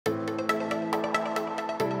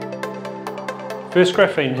First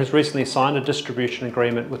Graphene has recently signed a distribution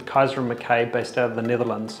agreement with Kaiser & Mackay based out of the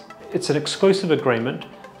Netherlands. It's an exclusive agreement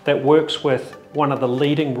that works with one of the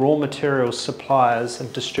leading raw materials suppliers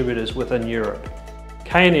and distributors within Europe.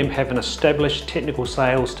 K&M have an established technical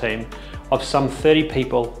sales team of some 30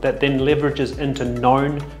 people that then leverages into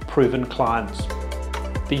known, proven clients.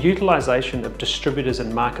 The utilisation of distributors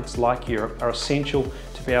in markets like Europe are essential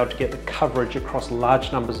to be able to get the coverage across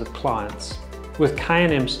large numbers of clients. With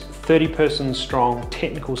K&M's 30-person strong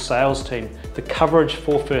technical sales team, the coverage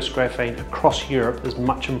for First Graphene across Europe is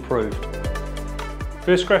much improved.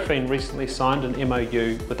 First Graphene recently signed an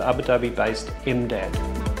MOU with Abu Dhabi-based EMDAD.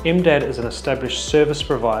 EMDAD is an established service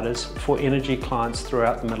provider for energy clients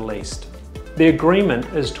throughout the Middle East. The agreement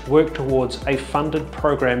is to work towards a funded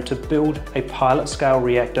program to build a pilot-scale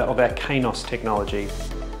reactor of our KNOS technology.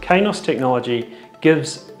 KNOS technology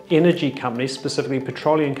gives energy companies, specifically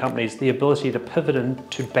petroleum companies, the ability to pivot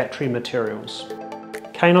into battery materials.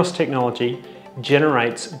 KNOS technology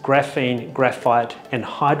generates graphene, graphite and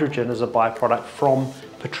hydrogen as a byproduct from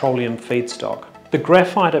petroleum feedstock. The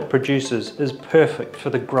graphite it produces is perfect for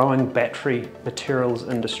the growing battery materials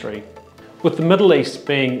industry. With the Middle East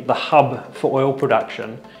being the hub for oil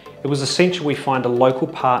production, it was essential we find a local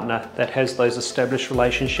partner that has those established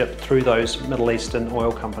relationships through those Middle Eastern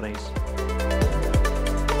oil companies.